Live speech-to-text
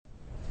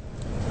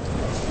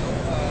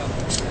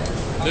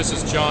This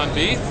is John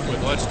B.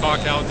 with Let's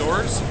Talk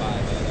Outdoors.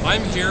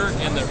 I'm here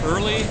in the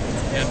Early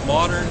and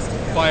Modern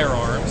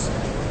Firearms,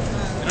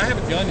 and I have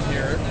a gun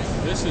here.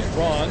 This is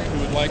Ron, who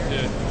would like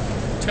to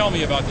tell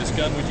me about this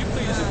gun. Would you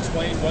please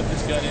explain what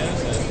this gun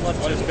is and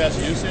what its best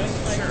use is?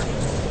 Sure.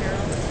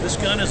 This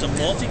gun is a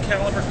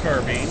multi-caliber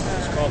carbine.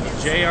 It's called the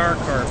JR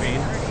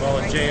carbine. We call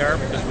it JR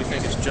because we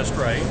think it's just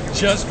right.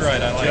 Just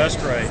right, I like Just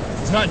it. right.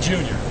 It's not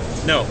junior.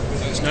 No,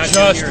 it's not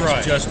Just junior, right.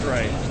 it's just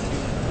right.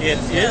 It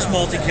is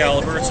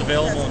multi-caliber. It's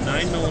available in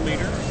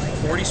 9mm,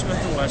 40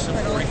 Smith & Wesson,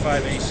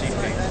 45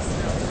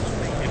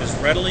 ACP. It is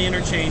readily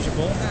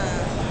interchangeable.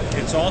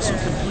 It's also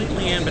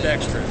completely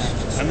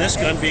ambidextrous. On this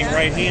gun, being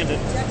right-handed,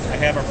 I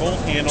have our bolt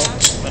handle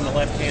on the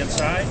left-hand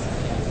side.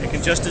 It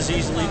can just as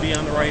easily be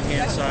on the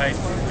right-hand side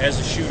as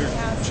the shooter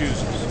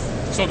chooses.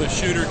 So the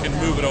shooter can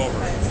move it over?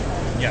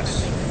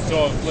 Yes.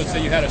 So let's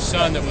say you had a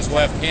son that was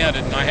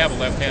left-handed, and I have a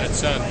left-handed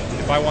son.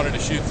 If I wanted to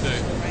shoot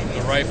the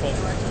rifle,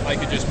 I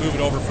could just move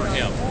it over for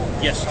him?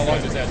 Yes. How long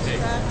does that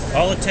take?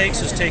 All it takes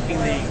is taking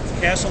the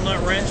castle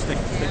nut wrench that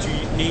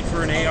you need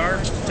for an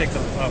AR to take the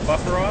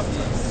buffer off.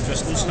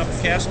 Just loosen up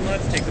the castle nut,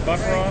 take the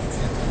buffer off,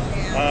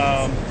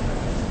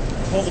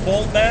 pull the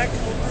bolt back,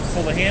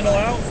 pull the handle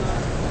out,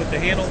 put the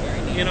handle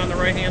in on the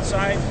right-hand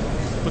side,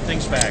 put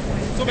things back.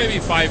 So maybe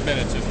 5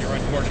 minutes if you're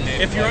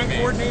uncoordinated. If you're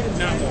uncoordinated,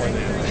 not more than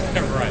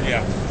that. Right.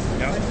 Yeah.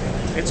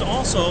 It's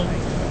also,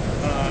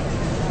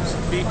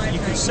 you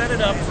can set it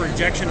up for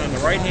ejection on the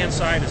right-hand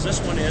side, as this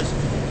one is,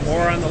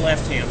 or on the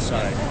left-hand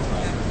side.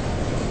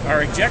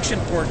 Our ejection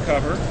port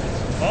cover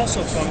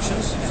also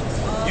functions,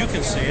 you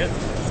can see it,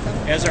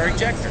 as our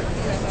ejector.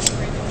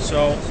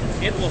 So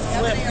it will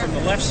flip from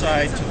the left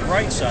side to the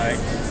right side,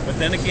 but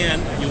then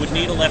again, you would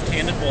need a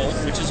left-handed bolt,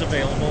 which is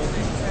available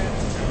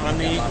on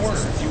the order.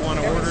 If you want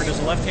to order it as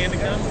a left-handed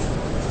gun,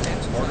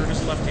 order it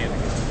as a left-handed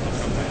gun.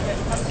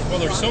 Well,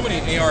 there's so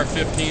many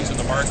AR-15s in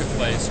the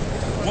marketplace.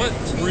 What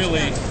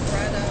really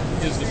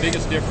is the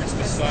biggest difference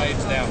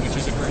besides that, which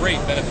is a great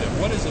benefit?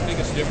 What is the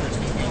biggest difference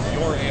between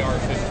your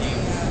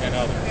AR-15 and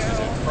others? Is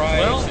it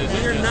price? Well,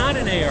 we are not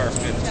an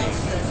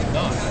AR-15.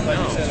 Not? I thought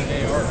you said an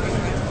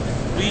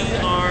AR-15. We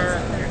are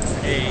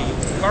a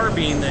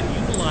carbine that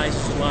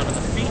utilizes a lot of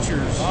the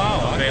features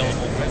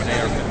available from an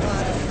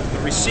AR-15. The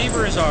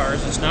receiver is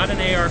ours. It's not an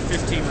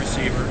AR-15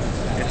 receiver.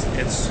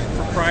 It's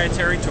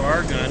proprietary to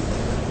our gun.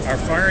 Our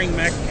firing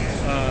mech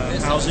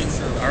housing,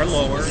 our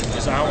lower,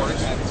 is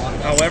ours.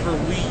 However,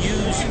 we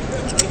use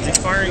the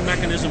firing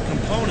mechanism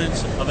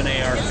components of an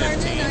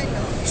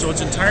AR-15, so it's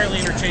entirely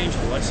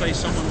interchangeable. Let's say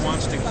someone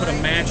wants to put a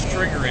match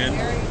trigger in,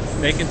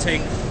 they can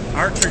take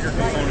our trigger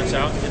components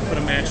out and put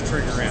a match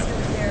trigger in.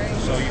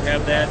 So you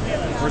have that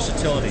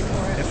versatility.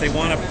 If they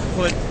want to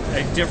put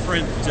a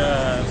different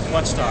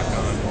buttstock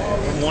on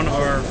from one of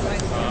our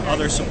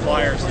other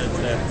suppliers that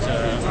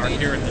are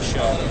here at the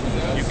show,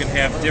 you can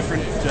have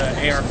different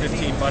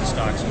AR-15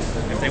 buttstocks.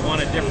 If they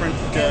want a different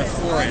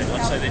forend,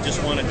 let's say they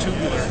just want a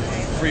tubular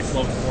free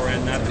float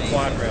forend, not the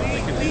quad rail,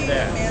 they can do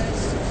that.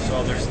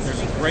 So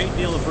there's a great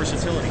deal of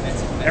versatility.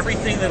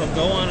 Everything that'll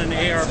go on an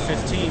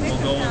AR-15 will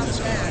go on this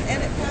gun.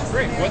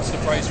 Great. What's the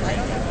price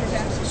range?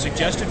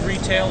 Suggested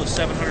retail is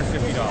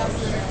 $750.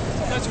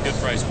 That's a good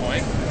price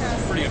point.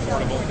 Pretty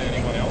affordable to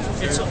anyone else.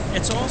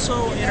 It's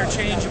also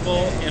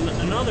interchangeable in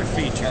another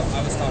feature.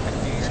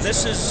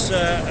 This is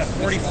a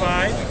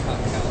 45,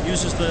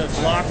 uses the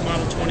Glock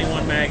Model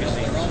 21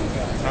 magazine.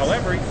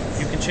 However,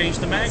 you can change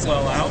the mag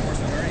well out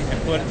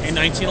and put a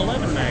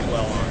 1911 mag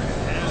well on it.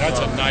 That's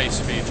a nice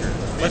feature.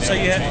 Let's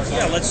say you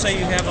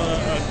have a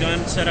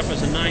gun set up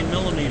as a 9mm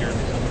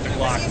with the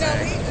Glock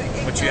mag,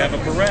 but you have a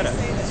Beretta.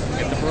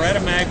 Get the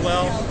Beretta mag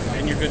well,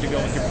 and you're good to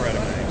go with your Beretta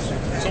mags.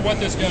 So what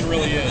this gun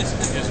really is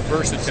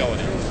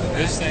versatility.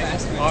 This thing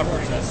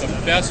offers us the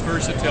best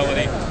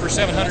versatility for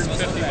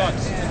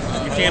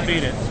 $750. You can't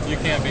beat it. You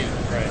can't beat it.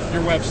 Right.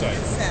 Your website.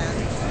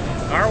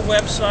 Our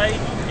website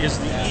is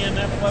the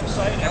EMF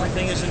website.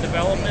 Everything is in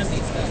development.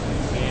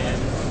 And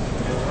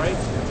you're right.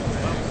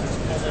 Let's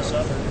pull this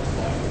up.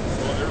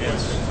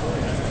 It's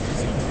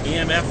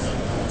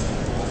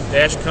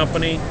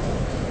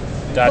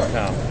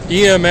EMF-company.com.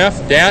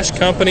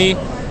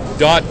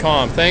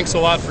 EMF-company.com. Thanks a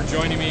lot for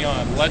joining me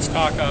on Let's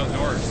Talk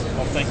Outdoors.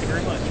 Well, thank you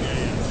very much.